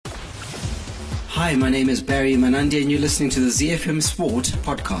Hi, my name is Barry Manandi and you're listening to the ZFM Sport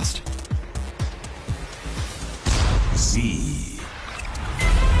podcast. Z.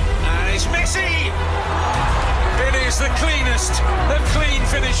 And it's Messi! It is the cleanest of clean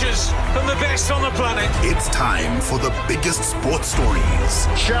finishes and the best on the planet. It's time for the biggest sports stories.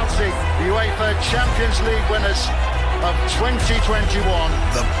 Chelsea, UEFA Champions League winners of 2021.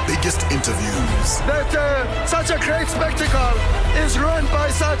 The biggest interviews. That such a great spectacle is ruined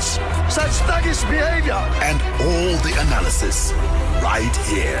by such thuggish behaviour. And all the analysis right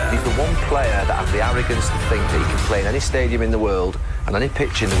here. He's the one player that has the arrogance to think that he can play in any stadium in the world and any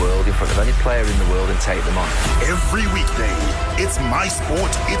pitch in the world in front of any player in the world and take them on. Every weekday, it's my sport,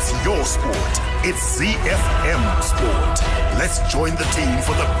 it's your sport. It's ZFM Sport. Let's join the team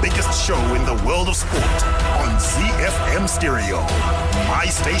for the biggest show in the world of sport on ZFM Stereo. My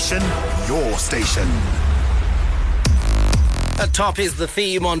station, your station. Top is the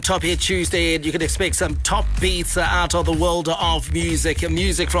theme on Top Hit Tuesday, and you can expect some top beats out of the world of music.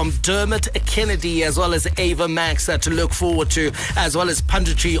 Music from Dermot Kennedy as well as Ava Max to look forward to, as well as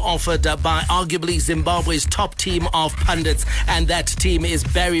punditry offered by arguably Zimbabwe's top team of pundits. And that team is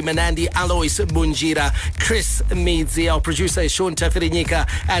Barry Manandi, Alois Munjira, Chris Midzi, our producer is Sean Tafirinika,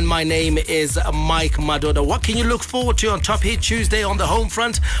 and my name is Mike Madoda. What can you look forward to on Top Hit Tuesday on the home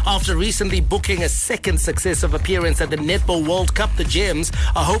front? After recently booking a second successive appearance at the Netball World Cup, the Gems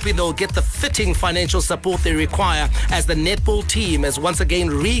are hoping they'll get the fitting financial support they require as the netball team has once again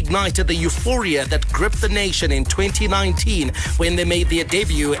reignited the euphoria that gripped the nation in 2019 when they made their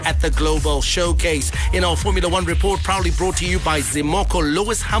debut at the Global Showcase. In our Formula One report, proudly brought to you by Zimoco,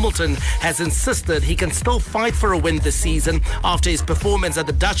 Lewis Hamilton has insisted he can still fight for a win this season after his performance at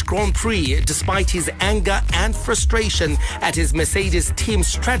the Dutch Grand Prix, despite his anger and frustration at his Mercedes team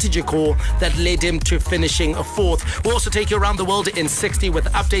strategy call that led him to finishing fourth. We'll also take you around the world in 60 with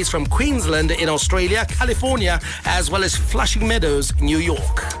updates from Queensland in Australia, California, as well as Flushing Meadows, New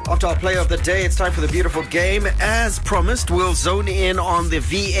York. After our play of the day, it's time for the beautiful game. As promised, we'll zone in on the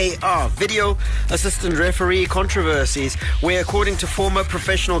VAR, Video Assistant Referee controversies, where according to former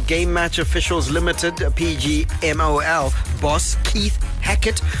Professional Game Match Officials Limited, PGMOL boss Keith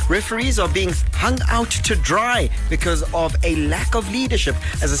Hackett, referees are being hung out to dry because of a lack of leadership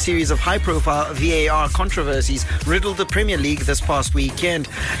as a series of high-profile VAR controversies riddled the Premier League this past weekend.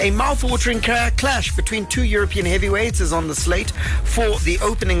 A mouth-watering clash between two European heavyweights is on the slate for the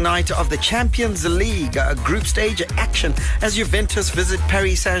opening night of the Champions League group stage action as Juventus visit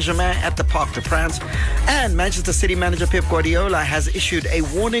Paris Saint-Germain at the Parc des Princes. And Manchester City manager Pep Guardiola has issued a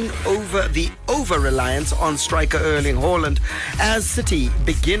warning over the over-reliance on striker Erling Haaland as City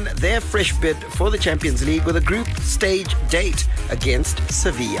begin their fresh bid for the Champions League with a group stage date against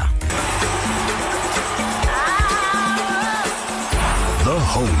Sevilla. The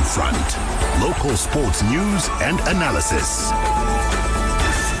Home Front. Local sports news and analysis.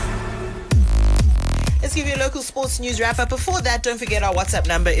 Let's give you a local sports news wrap up. Before that, don't forget our WhatsApp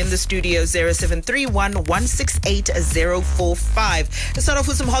number in the studio, 0731 168 045. Let's start off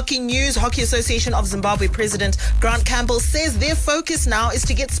with some hockey news. Hockey Association of Zimbabwe President Grant Campbell says their focus now is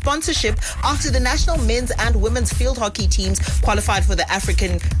to get sponsorship after the national men's and women's field hockey teams qualified for the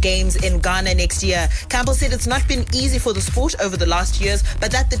African Games in Ghana next year. Campbell said it's not been easy for the sport over the last years,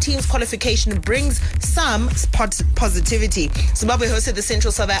 but that the team's qualification brings some positivity. Zimbabwe hosted the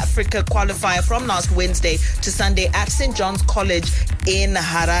Central South Africa qualifier from last Wednesday to Sunday at St. John's College in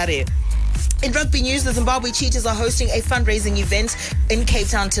Harare. In rugby news, the Zimbabwe Cheetahs are hosting a fundraising event in Cape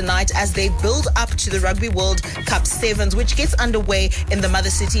Town tonight as they build up to the Rugby World Cup Sevens, which gets underway in the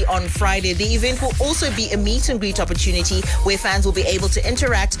mother city on Friday. The event will also be a meet and greet opportunity where fans will be able to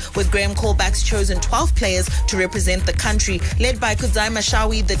interact with Graham Colback's chosen 12 players to represent the country. Led by Kudzai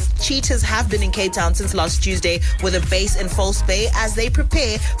Mashawi, the Cheetahs have been in Cape Town since last Tuesday with a base in False Bay as they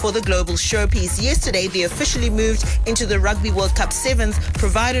prepare for the global showpiece. Yesterday, they officially moved into the Rugby World Cup Sevens,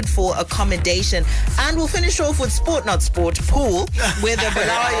 provided for accommodation. And we'll finish off with sport, not sport, pool, where the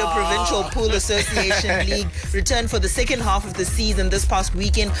Bulawayo Provincial Pool Association League returned for the second half of the season this past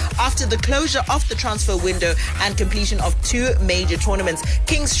weekend after the closure of the transfer window and completion of two major tournaments.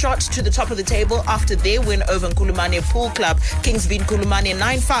 Kings shot to the top of the table after their win over Nkulumane Pool Club. Kings beat Nkulumane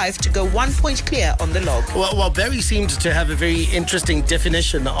 9-5 to go 1 point clear on the log. Well, Barry seemed to have a very interesting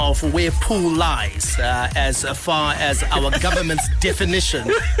definition of where pool lies as far as our government's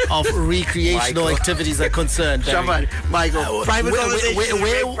definition of recreational activities are concerned. Michael, private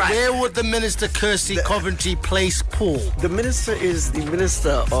where would the Minister Kirsty Coventry place pool? The Minister is the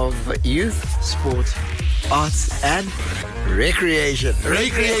Minister of Youth, Sport, Arts and Recreation.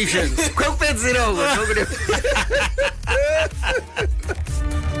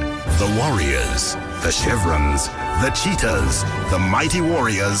 The Warriors, the Chevrons, the Cheetahs, the Mighty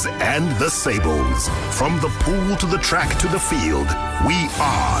Warriors, and the Sables. From the pool to the track to the field, we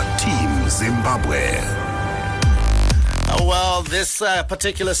are Team Zimbabwe. Well, this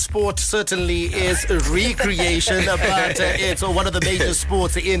particular sport certainly is a recreation, but it's one of the major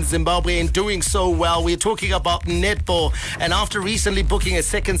sports in Zimbabwe and doing so well. We're talking about netball, and after recently booking a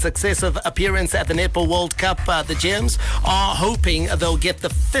second successive appearance at the Netball World Cup, the Gems are hoping they'll get the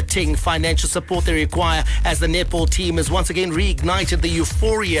fitting financial support they require as the netball team has once again reignited the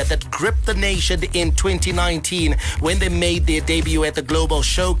euphoria that gripped the nation in 2019 when they made their debut at the Global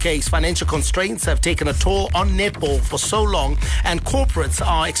Showcase. Financial constraints have taken a toll on netball for so long, and corporates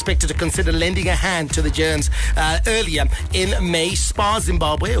are expected to consider lending a hand to the Germs. Earlier in May, Spar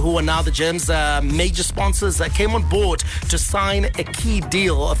Zimbabwe, who are now the Germs' major sponsors, came on board to sign a key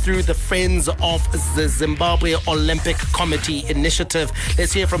deal through the Friends of the Zimbabwe Olympic Committee initiative.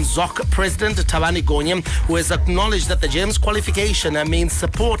 Let's hear from ZOC President Thabani Gonye, who has acknowledged that the Germs' qualification means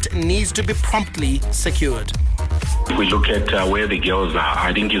support needs to be promptly secured. If we look at where the girls are,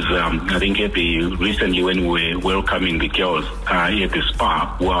 I think recently when we were welcoming the girls at the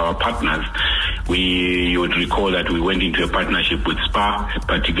SPA, who are our partners, you would recall that we went into a partnership with SPA,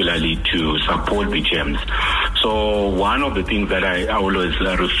 particularly to support the Gems. So one of the things that I always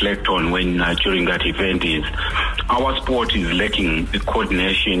reflect on when during that event is our sport is lacking the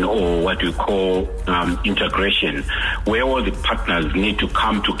coordination, or what we call integration, where all the partners need to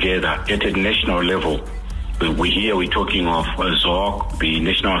come together at a national level. We're talking of ZOC, the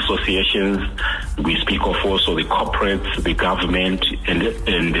national associations. We speak of also the corporates, the government, and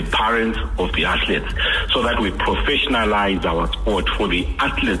the parents of the athletes, so that we professionalize our sport for the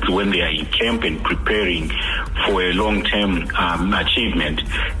athletes when they are in camp and preparing for a long-term achievement,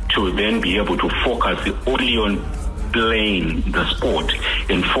 to then be able to focus only on playing the sport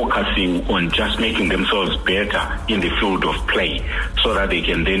and focusing on just making themselves better in the field of play, so that they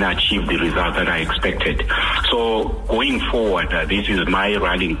can then achieve the results that are expected. So going forward, this is my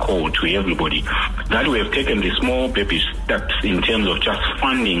rallying call to everybody, that we have taken the small baby steps in terms of just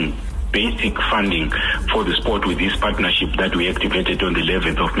funding, basic funding for the sport with this partnership that we activated on the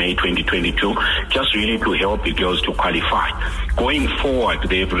 11th of May 2022, just really to help the girls to qualify. Going forward,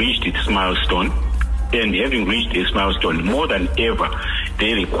 they've reached its milestone. And having reached this milestone, more than ever,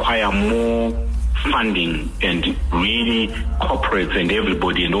 they require more funding, and really corporates and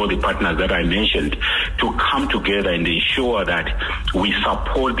everybody and all the partners that I mentioned to come together and ensure that we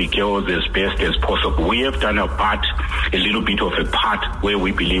support the girls as best as possible. We have done a little bit of a part where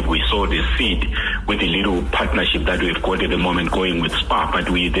we believe we saw the seed with the little partnership that we've got at the moment going with SPA, but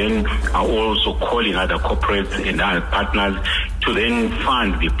we then are also calling other corporates and other partners to then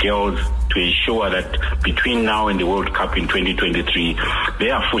fund the girls to ensure that between now and the World Cup in 2023,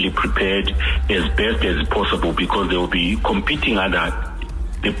 they are fully prepared as best as possible, because they will be competing with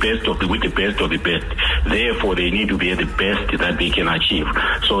the best of the best. Therefore, they need to be at the best that they can achieve.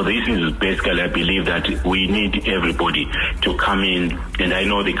 So this is basically, I believe that we need everybody to come in, and I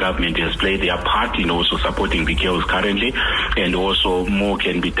know the government has played their part in also supporting the girls currently, and also more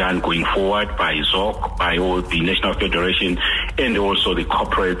can be done going forward by ZOC, by all the National Federation, and also the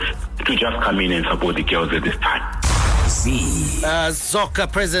corporates to just come in and support the girls at this time.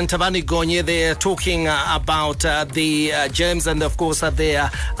 ZOC President Thabani Gonye, they're talking about the Gems and, of course, their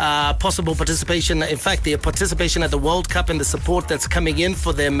possible participation. In fact, their participation at the World Cup and the support that's coming in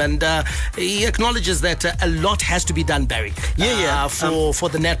for them. And he acknowledges that a lot has to be done, Barry. For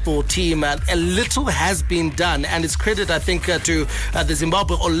the netball team. A little has been done, and it's credit, I think, to the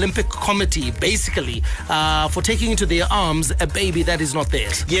Zimbabwe Olympic Committee, basically, for taking into their arms a baby that is not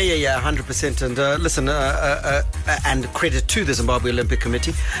theirs. 100%. And listen, and credit to the Zimbabwe Olympic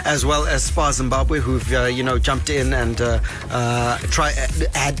Committee, as well as SPA Zimbabwe, who've jumped in and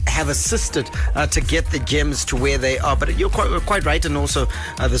have assisted to get the Gems to where they are. But you're quite right, and also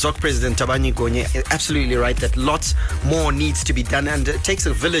the ZOC President Thabani Gonye absolutely right that lots more needs to be done, and it takes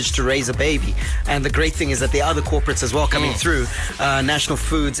a village to raise a baby. And the great thing is that there are other corporates as well coming through, National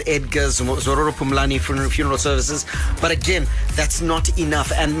Foods, Edgar's, Zororo Pumlani Funeral Services. But again, that's not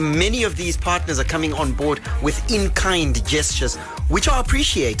enough, and many of these partners are coming on board with in-kind gestures, which are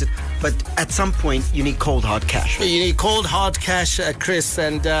appreciated, but at some point you need cold hard cash. You need cold hard cash, Chris,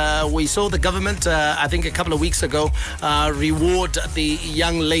 and we saw the government, I think a couple of weeks ago, reward the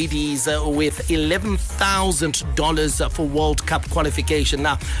young ladies with $11,000 for World Cup qualification.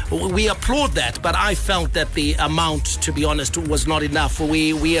 Now, we applaud that, but I felt that the amount, to be honest, was not enough.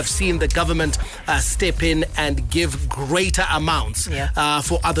 We have seen the government step in and give greater amounts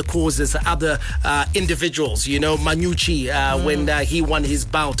for other causes, other individuals. Manu Ganucci when he won his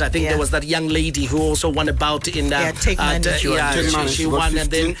bout. I think there was that young lady who also won a bout in she won,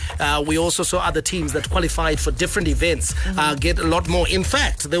 and then we also saw other teams that qualified for different events get a lot more. In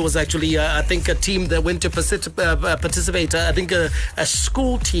fact, there was actually I think a team that went to participate. I think a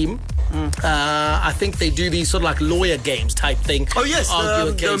school team. I think they do these sort of like lawyer games type thing. Oh yes,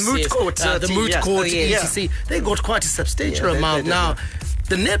 the moot court. The moot court ETC. They got quite a substantial amount now.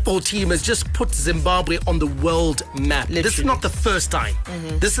 The netball team has just put Zimbabwe on the world map. Literally. This is not the first time.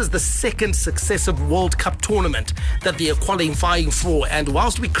 This is the second successive World Cup tournament that they are qualifying for. And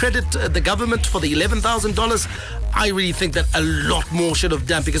whilst we credit the government for the $11,000, I really think that a lot more should have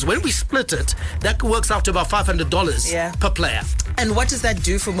done, because when we split it, that works out to about $500 per player. And what does that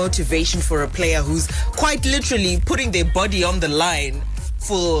do for motivation for a player who's quite literally putting their body on the line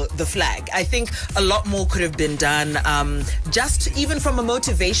for the flag? I think a lot more could have been done, just even from a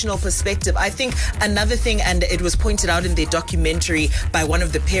motivational perspective. I think another thing, and it was pointed out in their documentary by one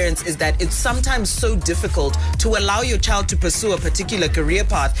of the parents, is that it's sometimes so difficult to allow your child to pursue a particular career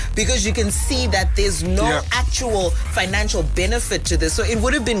path because you can see that there's no actual financial benefit to this. So it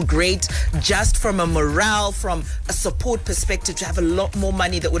would have been great just from a morale, from a support perspective, to have a lot more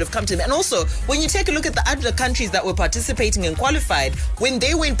money that would have come to them. And also, when you take a look at the other countries that were participating and qualified, when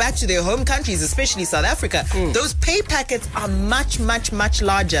they went back to their home countries, especially South Africa, those pay packets are much, much, much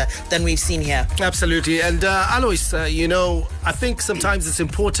larger than we've seen here. Absolutely. And Alois, I think sometimes it's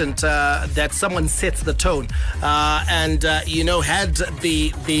important that someone sets the tone. And had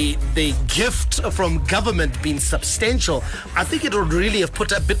the gift from government been substantial, I think it would really have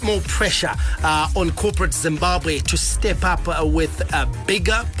put a bit more pressure on corporate Zimbabwe to step up with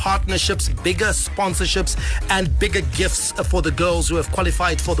bigger partnerships, bigger sponsorships, and bigger gifts for the girls who have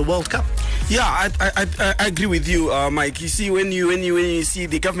qualified for the World Cup. Yeah, I agree with you, Mike. You see, when you see,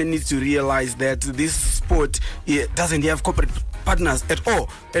 the government needs to realize that this sport doesn't have corporate partners at all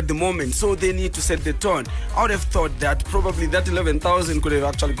at the moment, so they need to set the tone. I would have thought that probably that 11,000 could have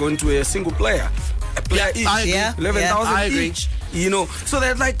actually gone to a single player. A player each. I agree. 11,000 each. So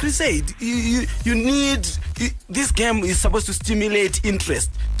that, like Chris said, you need. This game is supposed to stimulate interest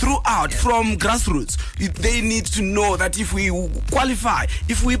throughout, from grassroots. They need to know that if we qualify,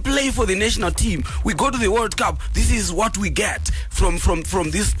 if we play for the national team, we go to the World Cup, this is what we get from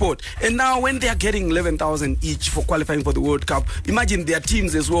this sport. And now when they are getting 11,000 each for qualifying for the World Cup, imagine their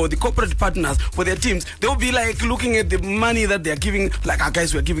teams as well, the corporate partners for their teams, they'll be like looking at the money that they're giving, like, our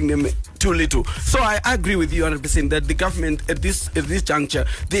guys, we're giving them too little. So I agree with you 100% that the government at this juncture,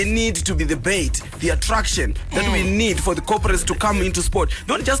 they need to be the bait, the attraction that we need for the corporates to come into sport.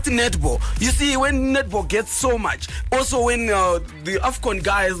 Not just netball. You see, when netball gets so much, also when the AFCON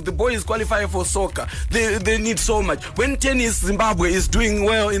guys, the boys qualify for soccer, they need so much. When tennis, Zimbabwe is doing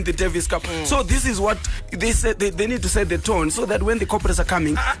well in the Davis Cup. So this is what they said. They need to set the tone so that when the corporates are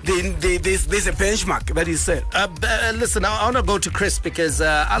coming, there's a benchmark that is set. Listen, I want to go to Chris, because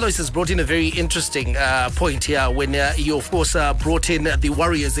Alois has brought in a very interesting point here when you, of course, brought in the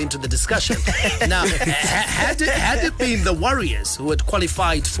Warriors into the discussion. Now, had it been the Warriors who had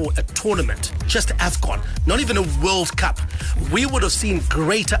qualified for a tournament, just AFCON, not even a World Cup, we would have seen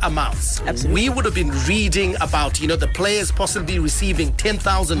greater amounts. Absolutely. We would have been reading about, the players possibly receiving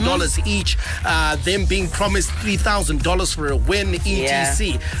 $10,000 each, them being promised $3,000 for a win,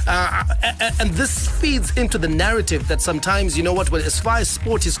 etc. And this feeds into the narrative that sometimes, as far as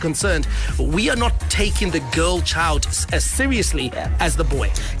sport is concerned, we are not taking the girl child as seriously as the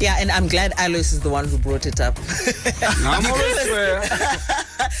boy. Yeah, and I'm glad Alois is the one who brought it up.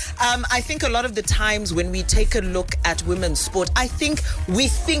 I think a lot of the times when we take a look at women's sport, I think we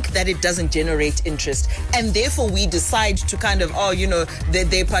think that it doesn't generate interest, and therefore we decide to kind of,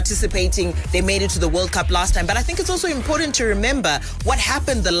 they're participating, they made it to the World Cup last time. But I think it's also important to remember what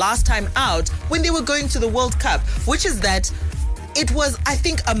happened the last time out when they were going to the World Cup, which is that it was, I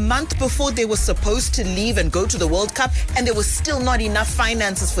think, a month before they were supposed to leave and go to the World Cup, and there was still not enough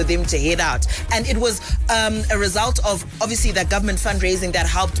finances for them to head out. And it was a result of, obviously, that government fundraising that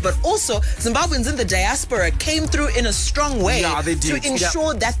helped, but also Zimbabweans in the diaspora came through in a strong way to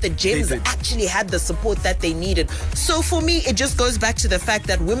ensure that the Gems actually had the support that they needed. So for me, it just goes back to the fact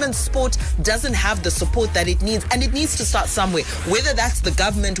that women's sport doesn't have the support that it needs, and it needs to start somewhere. Whether that's the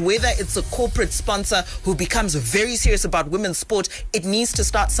government, whether it's a corporate sponsor who becomes very serious about women's sport, it needs to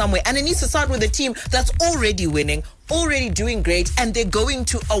start somewhere, and it needs to start with a team that's already winning, already doing great and they're going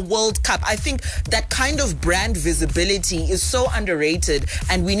to a World Cup. I think that kind of brand visibility is so underrated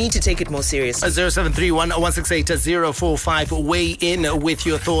and we need to take it more seriously. 0731-168-045. Weigh in with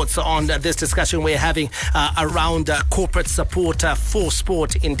your thoughts on this discussion we're having around corporate support for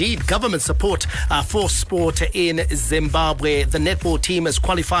sport. Indeed, government support for sport in Zimbabwe. The netball team has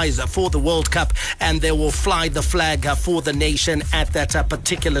qualified for the World Cup and they will fly the flag for the nation at that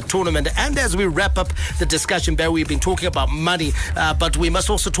particular tournament. And as we wrap up the discussion, Barry, we've been talking about money, but we must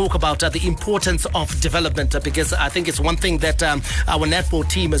also talk about the importance of development, because I think it's one thing that our netball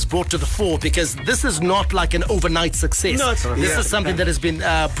team has brought to the fore, because this is not like an overnight success. No, it's not. This is something that has been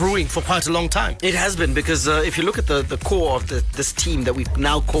brewing for quite a long time. It has been, because if you look at the core of this team that we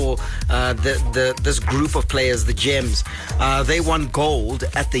now call this group of players, the Gems, they won gold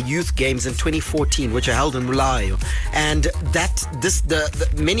at the Youth Games in 2014, which are held in Mulayo, and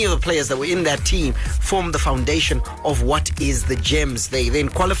many of the players that were in that team formed the foundation of what is the Gems. They then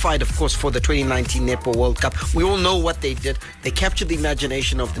qualified, of course, for the 2019 Netball World Cup. We all know what they did. They captured the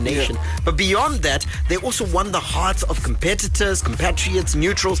imagination of the nation. Yeah. But beyond that, they also won the hearts of competitors, compatriots,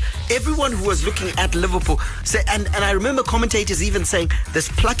 neutrals, everyone who was looking at Liverpool. And I remember commentators even saying, this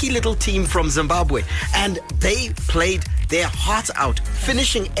plucky little team from Zimbabwe, and they played their hearts out,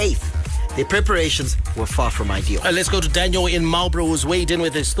 finishing 8th. Their preparations were far from ideal. Let's go to Daniel in Marlborough, who's weighed in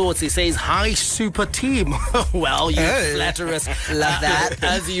with his thoughts. He says, hi, super team. Well, you flatter us. Love that.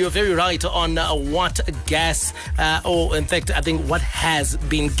 As you're very right on what gas, or in fact, I think what has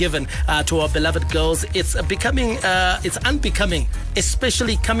been given to our beloved girls. It's becoming, it's unbecoming,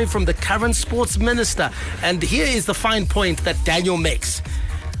 especially coming from the current sports minister. And here is the fine point that Daniel makes,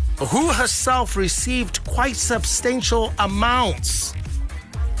 who herself received quite substantial amounts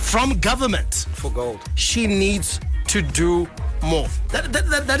from government for gold. She needs to do more.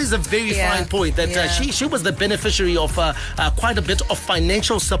 That is a very fine point, that she was the beneficiary of quite a bit of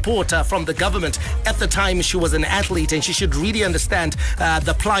financial support from the government. At the time, she was an athlete, and she should really understand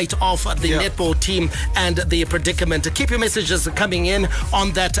the plight of the netball team and the predicament. Keep your messages coming in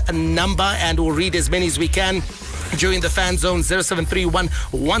on that number, and we'll read as many as we can during the fan zone.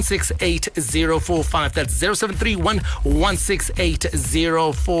 0731-168-045. That's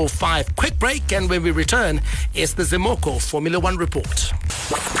 0731-168-045. Quick break, and when we return, it's the Zimoko Formula One report.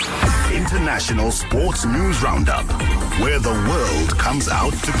 International Sports News Roundup, where the world comes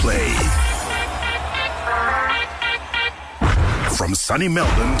out to play. From sunny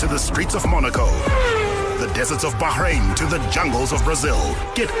Melbourne to the streets of Monaco, the deserts of Bahrain to the jungles of Brazil,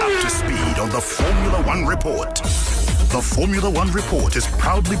 get up to speed on the Formula One report. The Formula One report is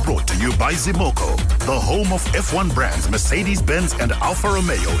proudly brought to you by Zimoko, the home of F1 brands Mercedes-Benz and Alfa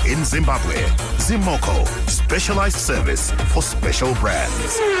Romeo in Zimbabwe. Zimoko, specialized service for special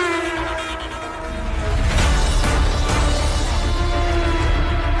brands.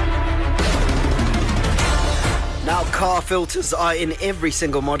 Now, car filters are in every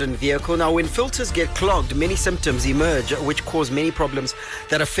single modern vehicle. Now, when filters get clogged, many symptoms emerge which cause many problems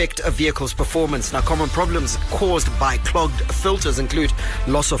that affect a vehicle's performance. Now, common problems caused by clogged filters include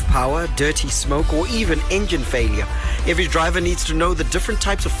loss of power, dirty smoke, or even engine failure. Every driver needs to know the different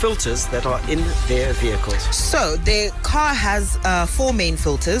types of filters that are in their vehicles. So, their car has 4 main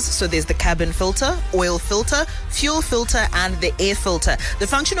filters. So, there's the cabin filter, oil filter, fuel filter, and the air filter. The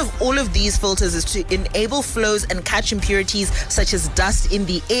function of all of these filters is to enable flows and catch impurities such as dust in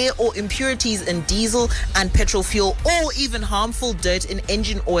the air or impurities in diesel and petrol fuel, or even harmful dirt in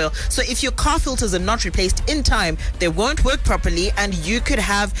engine oil. So if your car filters are not replaced in time, they won't work properly and you could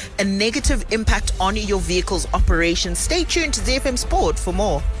have a negative impact on your vehicle's operation. Stay tuned to ZFM Sport for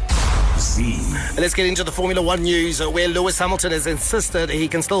more. Let's get into the Formula One news, where Lewis Hamilton has insisted he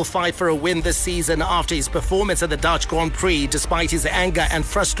can still fight for a win this season after his performance at the Dutch Grand Prix, despite his anger and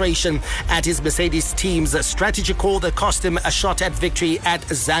frustration at his Mercedes team's strategy call that cost him a shot at victory at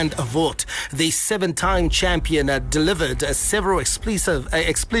Zandvoort. The 7-time champion delivered several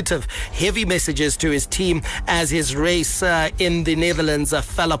expletive heavy messages to his team as his race in the Netherlands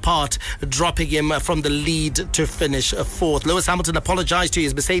fell apart, dropping him from the lead to finish 4th. Lewis Hamilton apologized to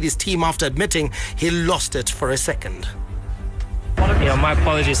his Mercedes team after admitting he lost it for a second. You know, my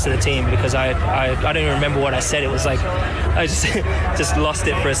apologies to the team, because I don't even remember what I said. It was like I just lost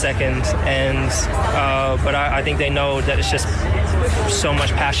it for a second, and but I think they know that it's just so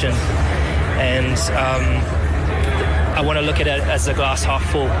much passion, and I want to look at it as a glass half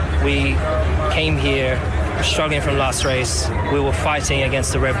full. We came here struggling from last race. We were fighting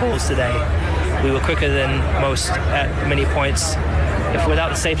against the Red Bulls today. We were quicker than most at many points. if without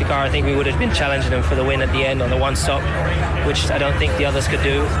the safety car, I think we would have been challenging them for the win at the end on the one stop, which I don't think the others could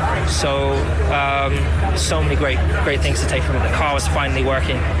do. So, so many great things to take from it. The car was finally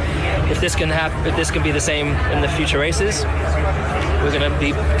working. If this can be the same in the future races, we're going to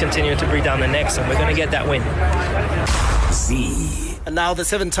be continuing to breathe down the necks, and we're going to get that win. And now the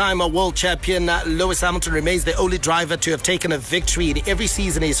 7-time world champion Lewis Hamilton remains the only driver to have taken a victory in every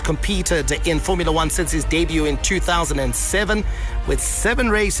season he's competed in Formula One since his debut in 2007. With 7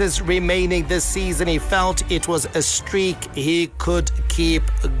 races remaining this season, he felt it was a streak he could keep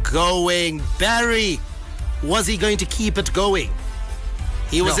going. Barry, was he going to keep it going?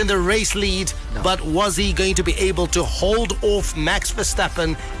 He was in the race lead, but was he going to be able to hold off Max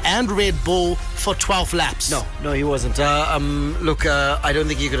Verstappen and Red Bull for 12 laps? No, he wasn't. Look, I don't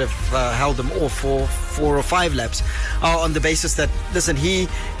think he could have held them off for 4 or 5 laps on the basis that, listen, he,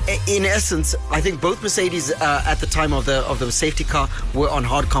 in essence, I think both Mercedes at the time of the safety car were on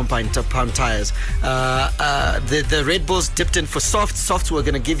hard compound tires. The Red Bulls dipped in for softs were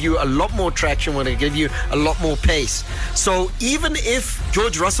going to give you a lot more traction, were going to give you a lot more pace. So even if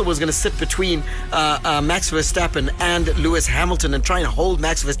George Russell was going to sit between Max Verstappen and Lewis Hamilton and try and hold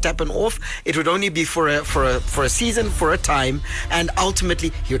Max Verstappen off, it would only be for a season, for a time, and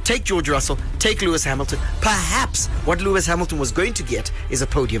ultimately he would take George Russell, take Lewis Hamilton. Perhaps what Lewis Hamilton was going to get is a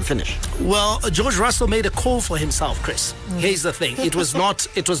podium finish. Well, George Russell made a call for himself, Chris. Here's the thing: it was not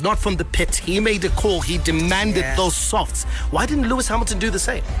from the pit. He made a call. He demanded those softs. Why didn't Lewis Hamilton do the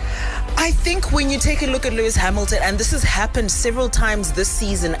same? I think when you take a look at Lewis Hamilton, and this has happened several times this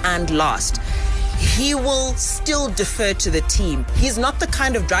season and last, he will still defer to the team. He's not the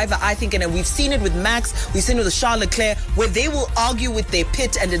kind of driver, I think, and we've seen it with Max, we've seen it with Charles Leclerc, where they will argue with their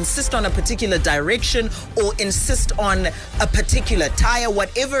pit and insist on a particular direction or insist on a particular tire,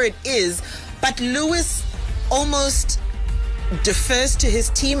 whatever it is. But Lewis almost defers to his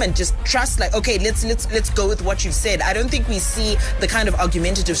team and just trusts, like, okay, let's go with what you've said. I don't think we see the kind of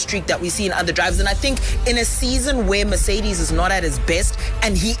argumentative streak that we see in other drivers, and I think in a season where Mercedes is not at its best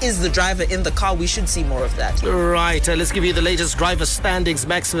and he is the driver in the car, we should see more of that. Right, let's give you the latest driver standings.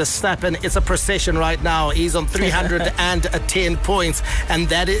 Max Verstappen, it's a procession right now. He's on 310 points, and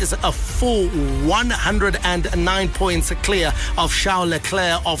that is a full 109 points clear of Charles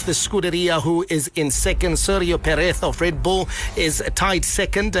Leclerc of the Scuderia, who is in second. Sergio Perez of Red Bull is tied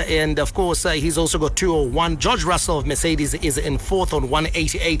second, and of course he's also got 201. George Russell of Mercedes is in fourth on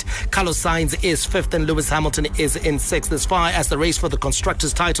 188. Carlos Sainz is fifth, and Lewis Hamilton is in sixth. As far as the race for the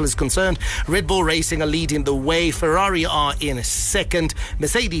constructors title is concerned, Red Bull Racing are leading the way, Ferrari are in second,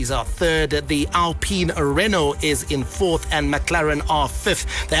 Mercedes are third, the Alpine Renault is in fourth, and McLaren are fifth.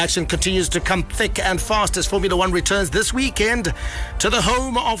 The action continues to come thick and fast as Formula One returns this weekend to the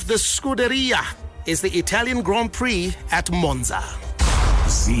home of the Scuderia. Is the Italian Grand Prix at Monza.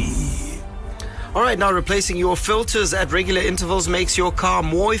 All right, now replacing your filters at regular intervals makes your car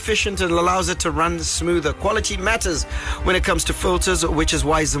more efficient and allows it to run smoother. Quality matters when it comes to filters, which is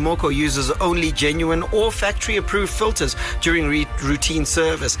why Zimoco uses only genuine or factory-approved filters during routine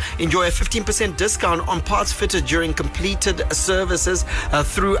service. Enjoy a 15% discount on parts fitted during completed services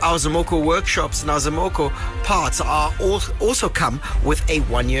through our Zimoco workshops. Now, Zimoco parts are also come with a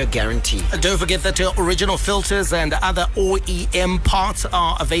 1-year guarantee. Don't forget that your original filters and other OEM parts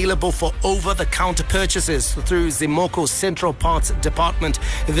are available for over-the-counter purchases through Zimoco's Central Parts Department.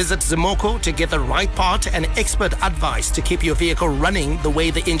 Visit Zimoco to get the right part and expert advice to keep your vehicle running the way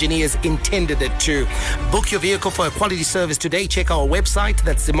the engineers intended it to. Book your vehicle for a quality service today. Check our website,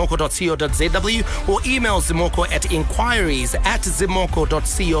 that's zimoco.co.zw, or email Zimoco at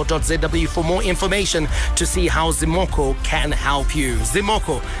inquiries@zimoco.co.zw for more information to see how Zimoco can help you.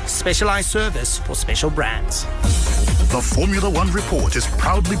 Zimoco, specialized service for special brands. The Formula One Report is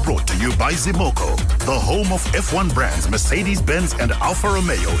proudly brought to you by Zimoco, the home of F1 brands Mercedes-Benz and Alfa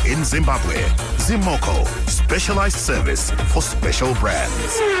Romeo in Zimbabwe. Zimoco, specialized service for special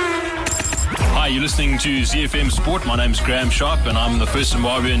brands. Hi, you're listening to ZFM Sport. My name's Graham Sharp, and I'm the first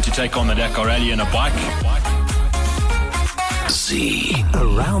Zimbabwean to take on the Dakar Rally in a bike. Z.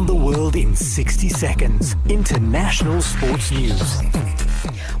 Around the world in 60 seconds. International sports news.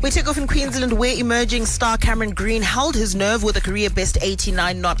 We take off in Queensland, where emerging star Cameron Green held his nerve with a career-best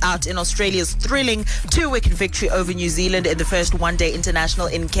 89 not out in Australia's thrilling 2-wicket victory over New Zealand in the first one-day international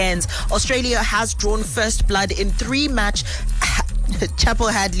in Cairns. Australia has drawn first blood in 3-match Chapel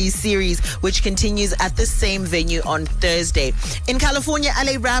Hadley series, which continues at the same venue on Thursday. In California,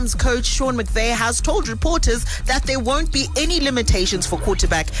 LA Rams coach Sean McVay has told reporters that there won't be any limitations for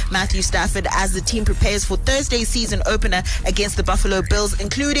quarterback Matthew Stafford as the team prepares for Thursday's season opener against the Buffalo Bills,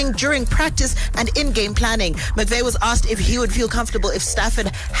 including during practice and in-game planning. McVay was asked if he would feel comfortable if Stafford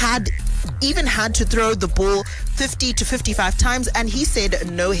had to throw the ball 50 to 55 times, and he said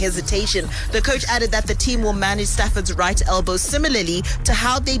no hesitation. The coach added that the team will manage Stafford's right elbow similarly to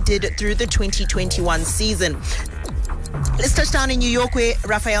how they did through the 2021 season. Let's touch down in New York, where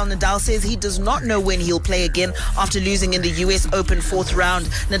Rafael Nadal says he does not know when he'll play again after losing in the US Open fourth round.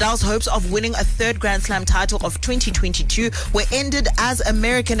 Nadal's hopes of winning a third Grand Slam title of 2022 were ended as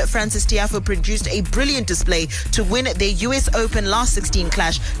American Francis Tiafoe produced a brilliant display to win their US Open last 16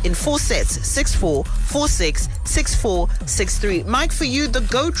 clash in 4 sets, 6-4, 4-6, 6-4, 6-3. Mike, for you, the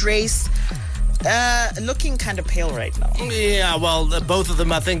GOAT race looking kind of pale right now. Yeah, well, both of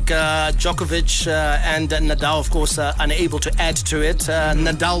them, I think Djokovic and Nadal, of course, unable to add to it.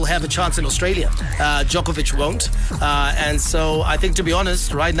 Nadal will have a chance in Australia. Djokovic won't. And so I think, to be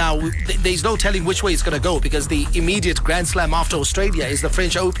honest, right now, there's no telling which way it's going to go, because the immediate Grand Slam after Australia is the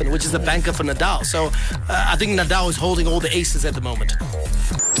French Open, which is the banker for Nadal. So I think Nadal is holding all the aces at the moment.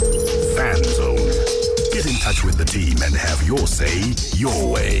 Fan Zone. Get in touch with the team and have your say your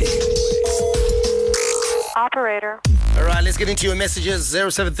way. Operator. All right, let's get into your messages.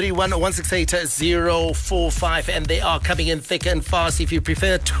 0731-168-045, and they are coming in thick and fast. If you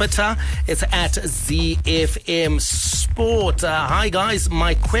prefer Twitter, it's at ZFM Sport. Hi guys,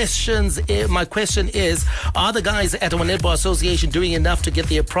 my question is, are the guys at our Netball Association doing enough to get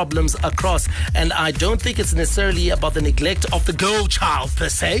their problems across? And I don't think it's necessarily about the neglect of the girl child per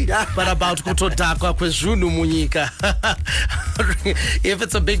se, but about kutodakwa kwezvunhu munyika. If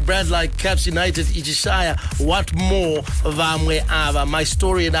it's a big brand like Caps United, Ijishaya, what more vamwe ava? My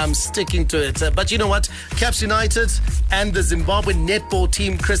story, and I'm sticking to it. But you know what? Caps United and the Zimbabwean netball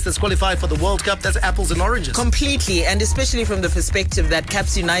team, Chris, that's qualified for the World Cup, that's apples and oranges. Completely, and especially from the perspective that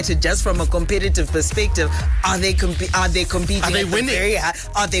Caps United, just from a competitive perspective, are they competing? Are they winning?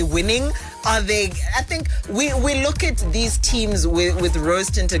 Are they winning? Are they? I think we look at these teams with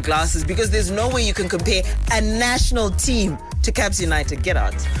rose-tinted glasses, because there's no way you can compare a national team to Caps United. Get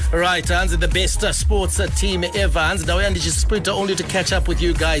out. Right, Hans, the best sports team ever. Hans, now I'm just sprinter only to catch up with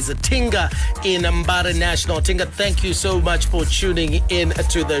you guys. Tinga in Mbara National. Tinga, thank you so much for tuning in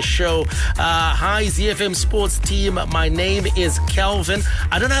to the show. Hi, ZFM Sports team. My name is Calvin.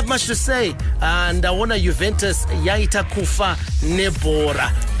 I don't have much to say. And I want Juventus Yaita Kufa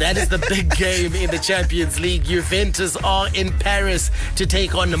Nebora. That is the big game in the Champions League. Juventus are in Paris to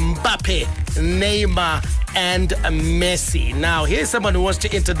take on Mbappe, Neymar, and Messi. Now, here's someone who wants to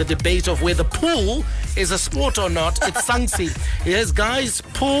enter the debate of whether pool is a sport or not. It's Sangsi. Here's guys,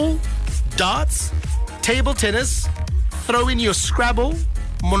 pool, darts, table tennis, throw in your Scrabble,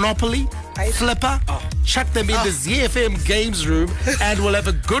 Monopoly, Flipper, chuck them in the ZFM games room, and we'll have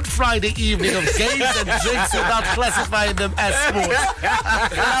a good Friday evening of games and drinks without classifying them as sports.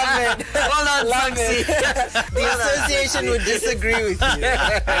 Love it. Well done, Sangsi. The association would disagree with you.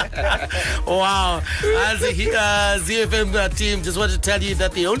 Wow. As the ZFM team, just want to tell you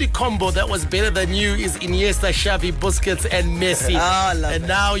that the only combo that was better than you is Iniesta, Xavi, Busquets, and Messi. And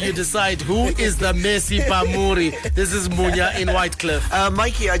now you decide who is the Messi Pamuri. This is Munya in Whitecliff.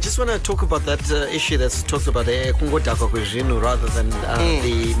 Mikey, I just want to talk about that issue that's talked about rather than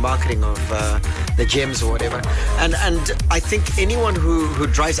the marketing of the gems or whatever. And I think anyone who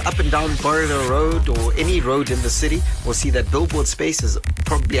drives up and down Borrowdale Road or any road in the city will see that billboard space is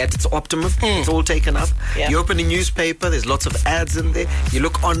probably at its optimum. It's all taken up. Yeah. You open a newspaper, there's lots of ads in there. You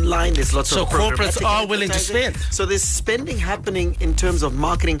look online, there's lots of corporates are willing to spend. So there's spending happening in terms of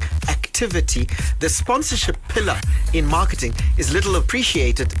marketing activity. The sponsorship pillar in marketing is little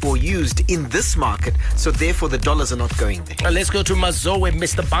appreciated or used in this market, so therefore the dollars are not going there. Let's go to Mazo, where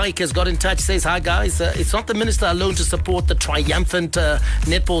Mr. Bike has got in touch. Says, hi guys, it's not the minister alone to support the triumphant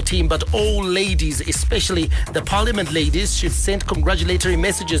netball team, but all ladies, especially the parliament ladies, should send congratulatory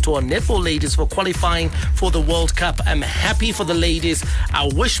messages to our netball ladies for qualifying for the World Cup. I'm happy for the ladies. I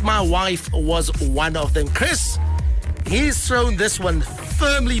wish my wife was one of them. Chris, he's thrown this one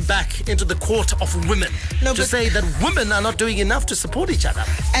firmly back into the court of women to say that women are not doing enough to support each other.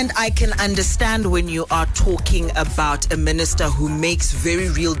 And I can understand when you are talking about a minister who makes very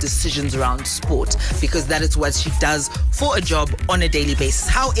real decisions around sport, because that is what she does for a job on a daily basis.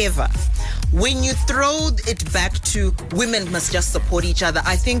 However, when you throw it back to women must just support each other,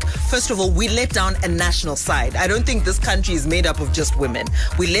 I think, first of all, we let down a national side. I don't think this country is made up of just women.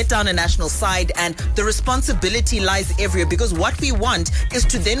 We let down a national side, and the responsibility lies everywhere, because what we want is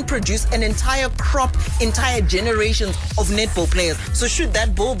to then produce an entire crop, entire generations of netball players. So should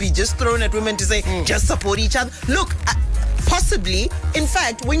that ball be just thrown at women to say, just support each other? Look, possibly. In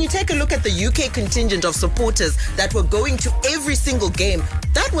fact, when you take a look at the UK contingent of supporters that were going to every single game,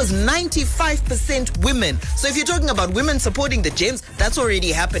 that was 95% women. So if you're talking about women supporting the Gems, that's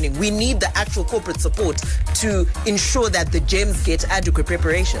already happening. We need the actual corporate support to ensure that the Gems get adequate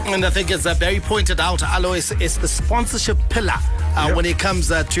preparation. And I think, as Barry pointed out, Alois, is the sponsorship pillar when it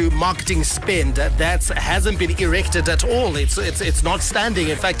comes to marketing spend. That hasn't been erected at all. It's not standing.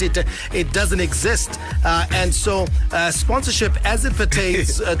 In fact, it doesn't exist. And so sponsorship, as it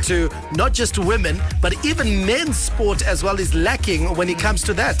pertains to not just women, but even men's sport as well, is lacking when it comes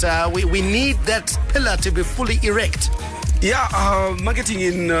to that. We need that pillar to be fully erect. Yeah, marketing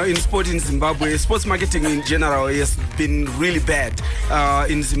in sport in Zimbabwe, sports marketing in general has been really bad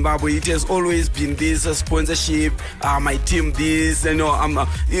in Zimbabwe. It has always been this sponsorship, my team this,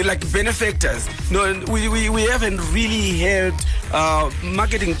 like benefactors. No, we haven't really had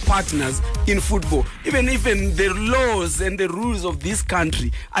marketing partners in football. Even the laws and the rules of this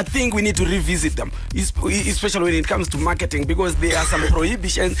country, I think we need to revisit them, especially when it comes to marketing, because there are some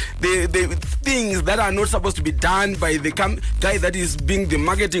prohibitions, the things that are not supposed to be done by the guy that is being the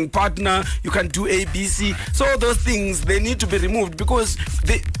marketing partner. You can do ABC. So all those things, they need to be removed, because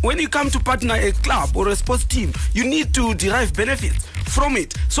when you come to partner a club or a sports team, you need to derive benefits from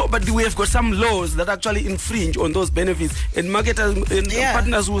it. So, but we have got some laws that actually infringe on those benefits, and marketers and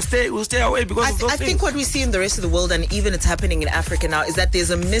partners will stay away because of those things. I think what we see in the rest of the world, and even it's happening in Africa now, is that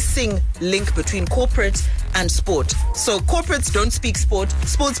there's a missing link between corporate and sport. So corporates don't speak sport,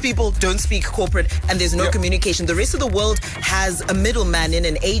 sports people don't speak corporate, and there's no communication. The rest of the world has a middleman in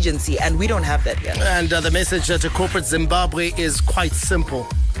an agency, and we don't have that yet. And the message to corporate Zimbabwe is quite simple.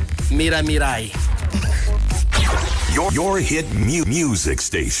 Mira mirai. Your hit music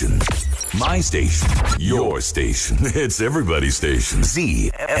station. My station. Your station. It's everybody's station.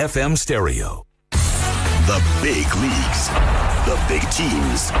 ZFM Stereo. The big leagues. The big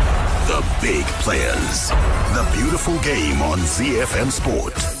teams. The big players. The beautiful game on ZFM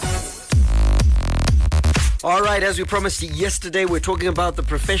Sport. All right, as we promised yesterday, we're talking about the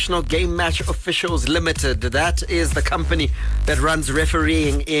Professional Game Match Officials Limited. That is the company that runs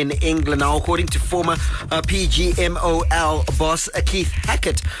refereeing in England. Now, according to former PGMOL boss Keith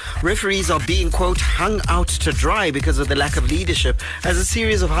Hackett, referees are being, quote, hung out to dry because of the lack of leadership, as a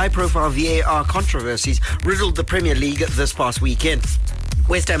series of high-profile VAR controversies riddled the Premier League this past weekend.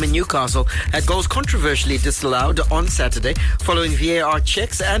 West Ham and Newcastle had goals controversially disallowed on Saturday following VAR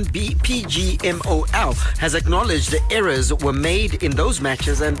checks, and PGMOL has acknowledged the errors were made in those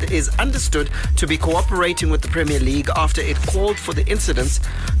matches and is understood to be cooperating with the Premier League after it called for the incidents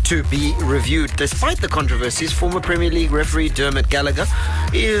to be reviewed. Despite the controversies, former Premier League referee Dermot Gallagher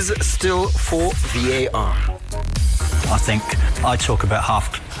is still for VAR. I think I talk about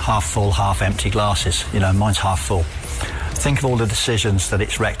half full, half empty glasses. You know, mine's half full. Think of all the decisions that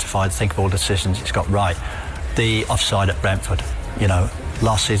it's rectified. Think of all the decisions it's got right. The offside at Brentford, you know,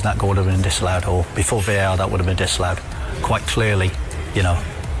 last season that goal would have been disallowed, or before VAR that would have been disallowed. Quite clearly, you know,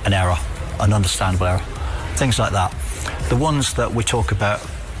 an error, an understandable error. Things like that. The ones that we talk about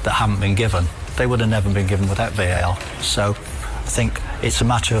that haven't been given, they would have never been given without VAR. So I think it's a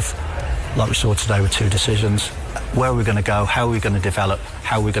matter of, like we saw today with two decisions, where are we going to go, how are we going to develop,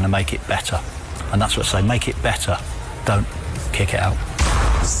 how are we going to make it better? And that's what I say, make it better. Don't kick it out.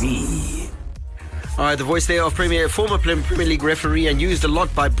 All right, the voice there of former Premier League referee and used a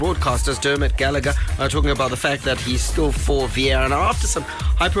lot by broadcasters, Dermot Gallagher, talking about the fact that he's still for VAR. Now, after some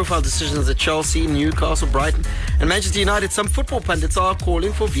high-profile decisions at Chelsea, Newcastle, Brighton and Manchester United, some football pundits are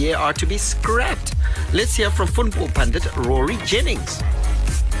calling for VAR to be scrapped. Let's hear from football pundit Rory Jennings.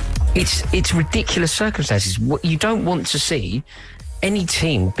 It's ridiculous circumstances. What you don't want to see any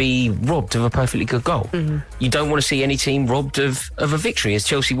team be robbed of a perfectly good goal. Mm-hmm. You don't want to see any team robbed of a victory, as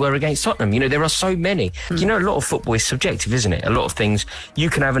Chelsea were against Tottenham. You know, there are so many. You know, a lot of football is subjective, isn't it? A lot of things, you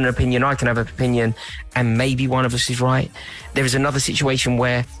can have an opinion, I can have an opinion, and maybe one of us is right. There is another situation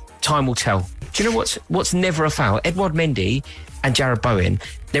where time will tell. Do you know what's never a foul? Edouard Mendy and Jarrod Bowen,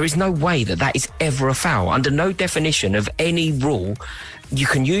 there is no way that is ever a foul. Under no definition of any rule, you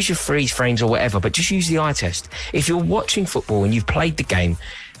can use your freeze frames or whatever, but just use the eye test. If you're watching football and you've played the game,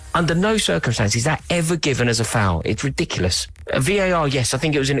 under no circumstances is that ever given as a foul. It's ridiculous. VAR, yes, I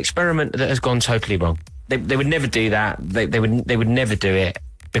think it was an experiment that has gone totally wrong. They would never do that. They would never do it.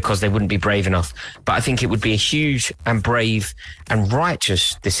 because they wouldn't be brave enough. But I think it would be a huge and brave and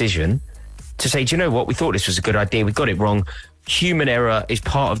righteous decision to say, do you know what? We thought this was a good idea. We got it wrong. Human error is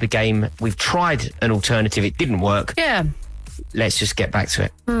part of the game. We've tried an alternative. It didn't work. Yeah. Let's just get back to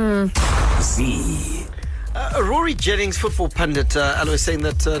it. Z. Rory Jennings, football pundit, was saying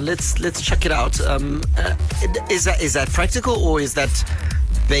that let's check it out. Is that practical, or is that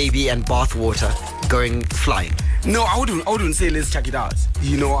baby and bathwater going flying? No, I wouldn't say let's check it out.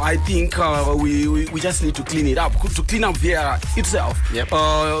 I think we just need to clean it up, to clean up VAR itself. Yep.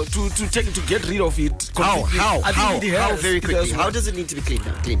 To get rid of it completely. How very quickly? How does it need to be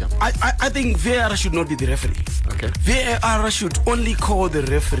cleaned up? I think VAR should not be the referee. Okay. VAR should only call the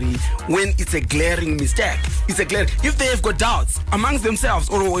referee when it's a glaring mistake. If they have got doubts amongst themselves,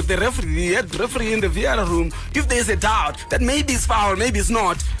 or if the head referee in the VAR room, if there's a doubt that maybe it's foul, maybe it's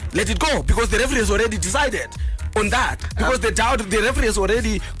not, let it go, because the referee has already decided on that, because the referee has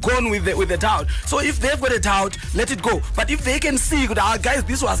already gone with the doubt. So if they've got a doubt, let it go. But if they can see, guys,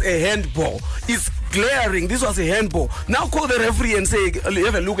 this was a handball, it's glaring, this was a handball, now call the referee and say,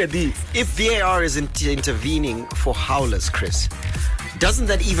 have a look at this. If VAR is intervening for howlers, Chris, doesn't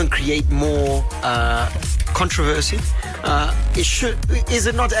that even create more controversy? Is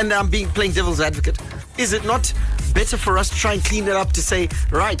it not, and I'm playing devil's advocate, is it not better for us to try and clean it up, to say,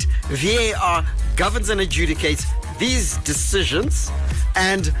 right, VAR governs and adjudicates these decisions,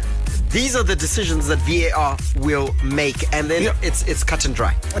 and these are the decisions that VAR will make, and then it's cut and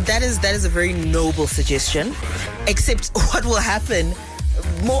dry. That is a very noble suggestion, except what will happen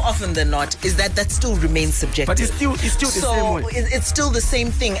more often than not is that still remains subjective. But it's still the same way. It's still the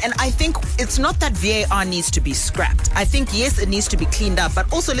same thing. And I think it's not that VAR needs to be scrapped. I think, yes, it needs to be cleaned up.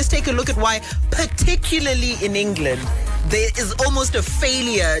 But also, let's take a look at why, particularly in England, there is almost a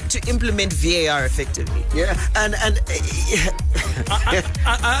failure to implement VAR effectively. Yeah, and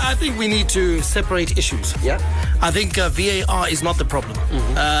I think we need to separate issues. Yeah, I think VAR is not the problem.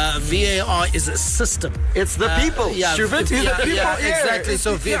 VAR is a system. It's the people. Exactly.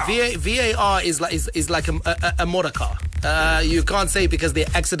 So VAR is like a motor car. You can't say because there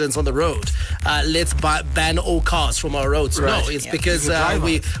are accidents on the road, let's ban all cars from our roads. Right. No, it's because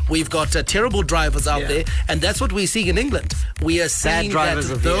we've got terrible drivers out there, and that's what we're seeing in England. We are seeing that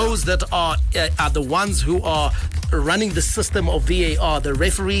those that are the ones who are running the system of VAR, the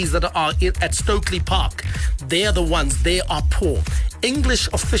referees that are at Stokely Park, they are the ones, they are poor. English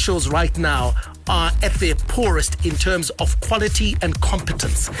officials right now are at their poorest in terms of quality and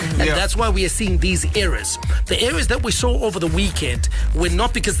competence. And that's why we are seeing these errors. The errors that we saw over the weekend were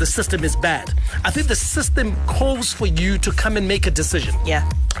not because the system is bad. I think the system calls for you to come and make a decision. Yeah.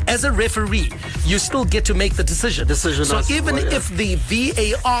 As a referee, you still get to make the decision. So even if the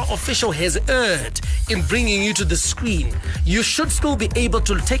VAR official has erred in bringing you to the screen, you should still be able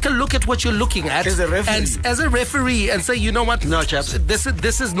to take a look at what you're looking at as a referee and say, you know what? No, chaps.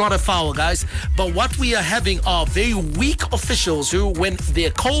 This is not a foul, guys. But what we are having are very weak officials who, when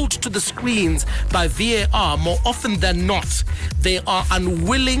they're called to the screens by VAR, more often than not, they are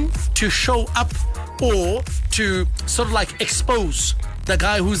unwilling to show up or to sort of like expose the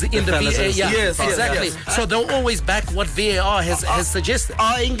guy who's in the VAR. Yes, exactly. Yes. So they'll always back what VAR has suggested.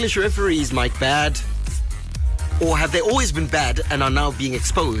 Are English referees, Mike, bad? Or have they always been bad and are now being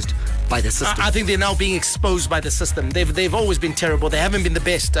exposed by the system? I think they're now being exposed by the system. They've always been terrible. They haven't been the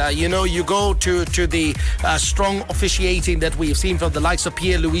best. You go to the strong officiating that we've seen from the likes of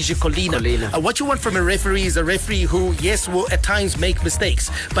Pierluigi Collina. What you want from a referee is a referee who, yes, will at times make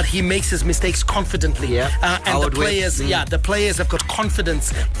mistakes, but he makes his mistakes confidently. And the players have got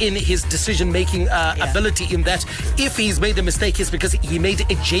confidence in his decision-making ability, in that if he's made a mistake, it's because he made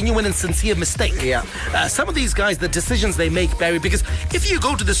a genuine and sincere mistake. Some of these guys, the decisions they make, Barry, because if you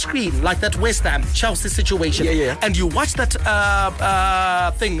go to the screen, like that West Ham Chelsea situation, and you watch that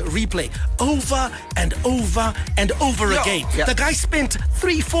thing replay over and over and over again, the guy spent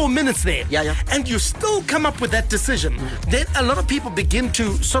 3-4 minutes there, and you still come up with that decision, then a lot of people begin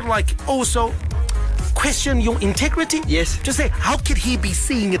to sort of like also question your integrity. Yes. To say, how could he be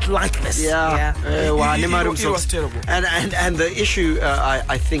seeing it like this? It was terrible. And the issue,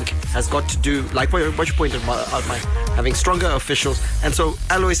 I think, has got to do, like what you pointed out, Mike, having stronger officials. And so,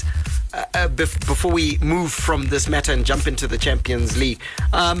 Alois, before we move from this matter and jump into the Champions League,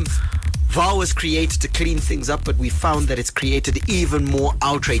 VAR was created to clean things up, but we found that it's created even more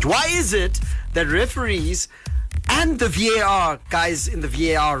outrage. Why is it that referees and the VAR guys in the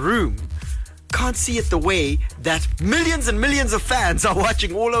VAR room can't see it the way that millions and millions of fans are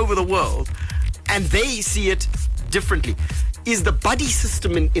watching all over the world, and they see it differently? Is the buddy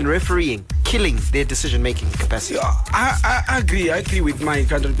system in refereeing killing their decision-making capacity. I agree with Mike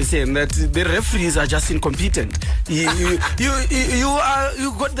 100% that the referees are just incompetent. You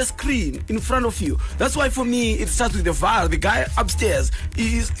got the screen in front of you. That's why for me it starts with the VAR. The guy upstairs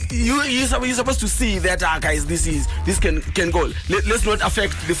you're supposed to see that guys, this can go. Let's not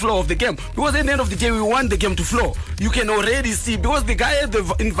affect the flow of the game, because at the end of the day we want the game to flow. You can already see, because the guy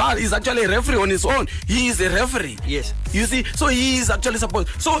in VAR is actually a referee on his own. He is a referee. Yes. You see, so he is actually supposed.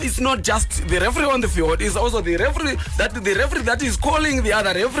 So it's not just the referee on the field; it's also the referee that is calling the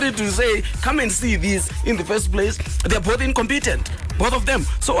other referee to say, "Come and see this." In the first place, they're both incompetent, both of them.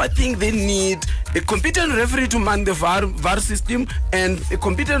 So I think they need a competent referee to man the VAR system and a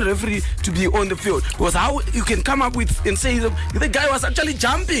competent referee to be on the field. Because how you can come up with and say the guy was actually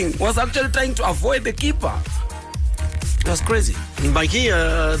jumping, was actually trying to avoid the keeper. That's crazy. Mikey,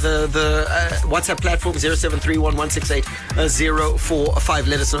 the WhatsApp platform 0731168045.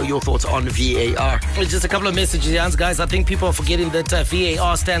 Let us know your thoughts on VAR. Just a couple of messages, guys. I think people are forgetting that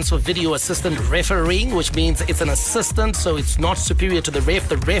VAR stands for Video Assistant Refereeing, which means it's an assistant, so it's not superior to the ref.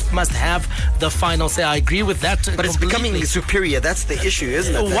 The ref must have the final say. I agree with that. But it's becoming superior. That's the issue,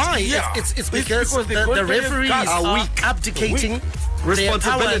 isn't it? Why? Yeah. It's because the referees are weak, abdicating their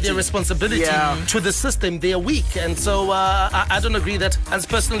power, their responsibility to the system. They're weak, and so I don't agree that. And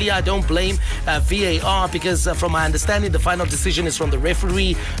personally, I don't blame VAR, because from my understanding, the final decision is from the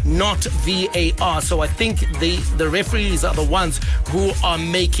referee, not VAR. So I think the referees are the ones who are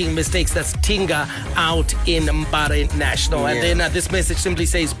making mistakes. That's Tinga out in Mbare National. And then this message simply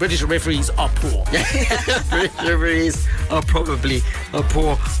says British referees are poor. British referees are probably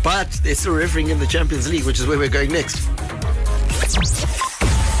poor, but they're still refereeing in the Champions League, which is where we're going next.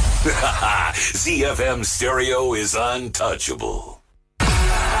 ZFM Stereo is untouchable.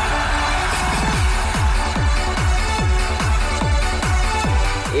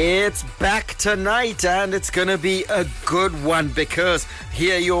 It's back tonight, and it's going to be a good one, because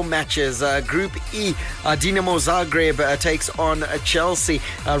here are your matches. Group E, Dinamo Zagreb takes on Chelsea.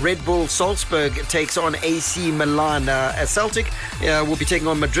 Red Bull Salzburg takes on AC Milan. Celtic will be taking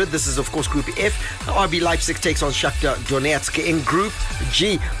on Madrid. This is, of course, Group F. RB Leipzig takes on Shakhtar Donetsk. In Group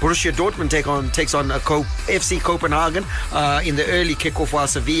G, Borussia Dortmund takes on FC Copenhagen in the early kickoff, while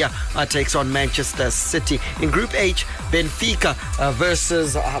Sevilla takes on Manchester City. In Group H, Benfica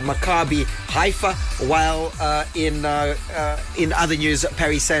versus Maccabi Haifa, while in other news,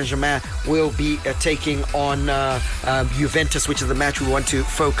 Paris Saint-Germain will be taking on Juventus, which is the match we want to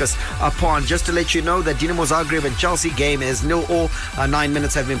focus upon. Just to let you know, that Dinamo Zagreb and Chelsea game is 0-0. 9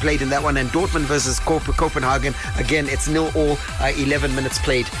 minutes have been played in that one, and Dortmund versus Copenhagen, again, it's 0-0. 11 minutes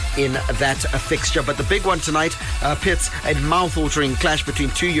played in that fixture. But the big one tonight pits a mouth-watering clash between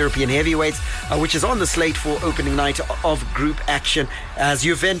two European heavyweights, which is on the slate for opening night of group action, as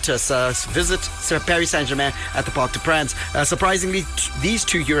Juventus visit Paris Saint-Germain at the Parc des Princes. Surprisingly, these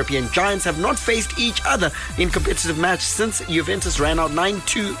two European giants have not faced each other in competitive match since Juventus ran out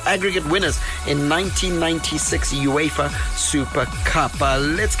 9-2 aggregate winners in 1996 UEFA Super Cup.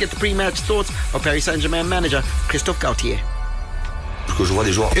 Let's get the pre-match thoughts of Paris Saint-Germain manager Christophe Gauthier.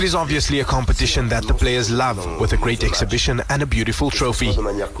 It is obviously a competition that the players love, with a great exhibition and a beautiful trophy.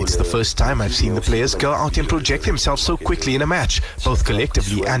 It's the first time I've seen the players go out and project themselves so quickly in a match, both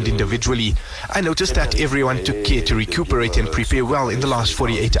collectively and individually. I noticed that everyone took care to recuperate and prepare well in the last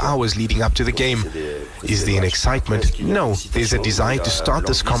 48 hours leading up to the game. Is there an excitement? No, there's a desire to start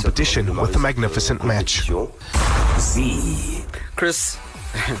this competition with a magnificent match.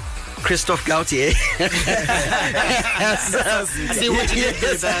 Christophe Gauthier. See what you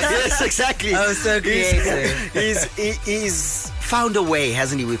did there, Yes, exactly. Oh, so creative. He's found a way,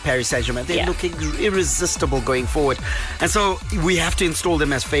 hasn't he, with Paris Saint-Germain? They're looking irresistible going forward. And so we have to install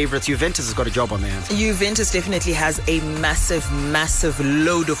them as favourites. Juventus has got a job on their hands. Juventus definitely has a massive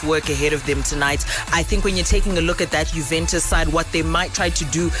load of work ahead of them tonight. I think when you're taking a look at that Juventus side, what they might try to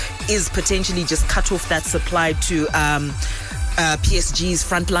do is potentially just cut off that supply to PSG's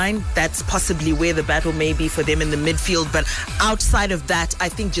front line. That's possibly where the battle may be for them in the midfield. But outside of that, I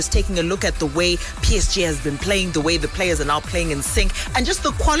think just taking a look at the way PSG has been playing, the way the players are now playing in sync, and just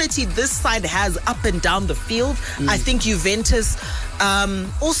the quality this side has up and down the field, I think Juventus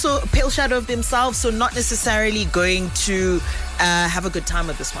also a pale shadow of themselves, so not necessarily going to have a good time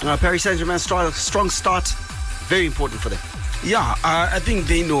with this one. Paris Saint-Germain strong start, very important for them. Yeah, I think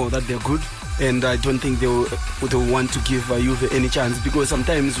they know that they're good. and I don't think they will want to give Juve any chance, because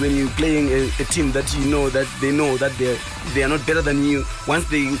sometimes when you're playing a team that you know that they are not better than you, once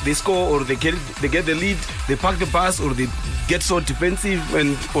they score or they get the lead, they park the bus, or they get so defensive,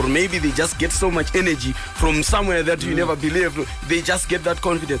 or maybe they just get so much energy from somewhere that you never believed. They just get that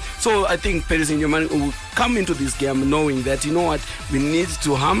confidence. So I think Paris Saint-Germain will come into this game knowing that, you know what, we need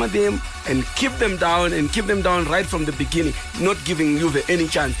to hammer them and keep them down right from the beginning, not giving Juve any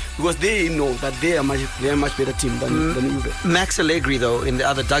chance, because they know that they are a much better team than Juve. Max Allegri, though, in the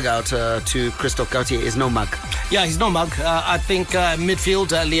other dugout to Christophe Gauthier, is no mug. Yeah, he's no mug. I think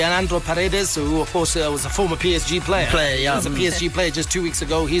midfield, Leandro Paredes, who of course was a former PSG player. He was a PSG player just 2 weeks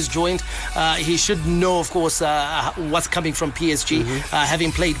ago. He's joined. He should know, of course, what's coming from PSG,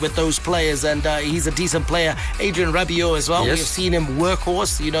 having played with those players, and he's a decent player. Adrien Rabiot as well. Yes. We've seen him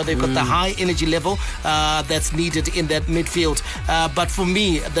workhorse. You know, they've got the high energy level that's needed in that midfield. But for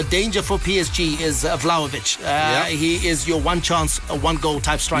me, the danger for PSG is Vlahovic. He is your one chance, one goal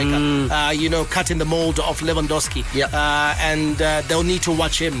type striker. You know, cut in the mold of Lewandowski. And they'll need to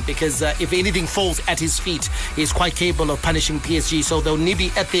watch him, because if anything falls at his feet, he's quite capable of punishing PSG. So they'll need to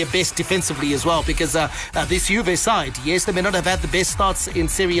be at their best defensively as well, because this Juve side, yes, they may not have had the best starts in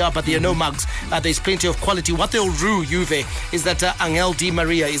Serie A, but there are no mugs. There's plenty of quality. What they'll rue Juve is that Angel Di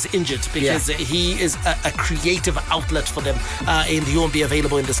Maria is injured, because he is a creative outlet for them, and he won't be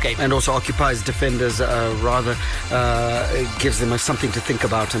available in this game. And also occupies defenders, gives them something to think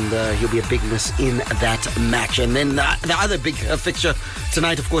about, and he'll be a big miss in that match. And then the other big fixture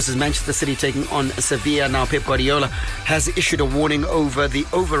tonight, of course, is Manchester City taking on Sevilla. Now, Pep Guardiola has issued a warning over the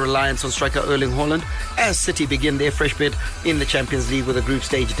over-reliance on striker Erling Haaland as City begin their fresh bid in the Champions League with a group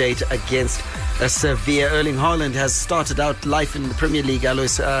stage date against Sevilla. Erling Haaland has started out life in the Premier League,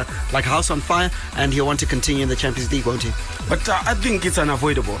 Alois, like a house on fire, and he'll want to continue in the Champions League, won't he? But I think it's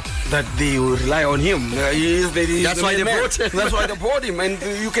unavoidable that they will rely on him. That's why they brought him. That's why they brought him, and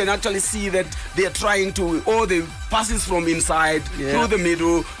you can actually see that they are trying to, all the passes from inside through the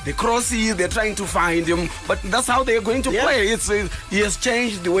middle, the crosses, they're trying to find him, but that's how they're going to play. He has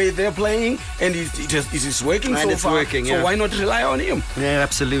changed the way they're playing, and it is working and so it's far. Working, so why not rely on him? Yeah,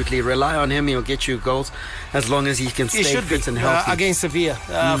 absolutely. Rely on him. He'll get you goals as long as he can stay fit and healthy. Against Sevilla,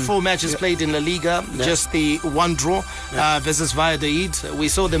 4 matches played in La Liga, just the one draw versus Valladolid. We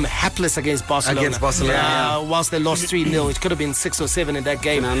saw them hapless against Barcelona. Whilst they lost 3-0, it could have been 6 or 7 in that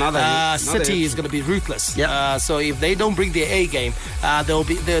game. City is going to be ruthless. So if they don't bring their A game,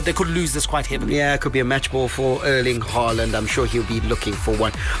 they could lose this quite heavily. Yeah, it could be a match ball for Erling Haaland. I'm sure he'll be looking for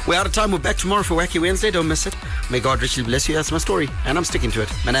one. We're out of time. We're back tomorrow for Wacky Wednesday. Don't miss it. May God richly bless you. That's my story, and I'm sticking to it.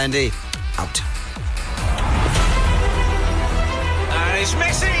 Manande, out. And it's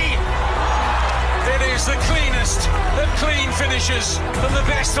Messi! It is the cleanest of clean finishes and the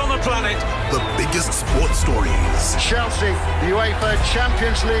best on the planet. The biggest sports stories. Chelsea, UEFA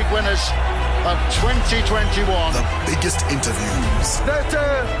Champions League winners of 2021. The biggest interviews. That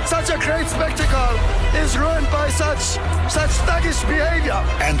such a great spectacle is ruined by such thuggish behavior.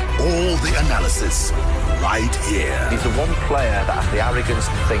 And all the analysis right here. He's the one player that has the arrogance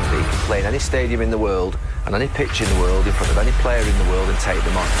to think that he can play in any stadium in the world and any pitch in the world in front of any player in the world and take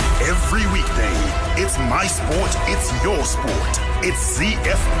them on. Every weekday, it's my sport, it's your sport. It's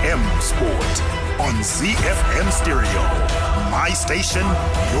ZFM Sport on ZFM Stereo. My station,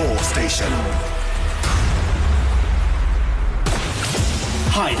 your station.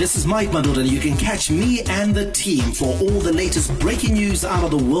 Hi, this is Mike Madoda, and you can catch me and the team for all the latest breaking news out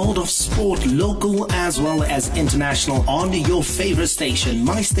of the world of sport, local as well as international, on your favorite station,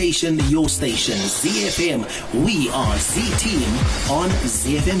 my station, your station, ZFM. We are Z Team on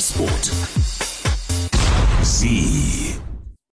ZFM Sport. Z.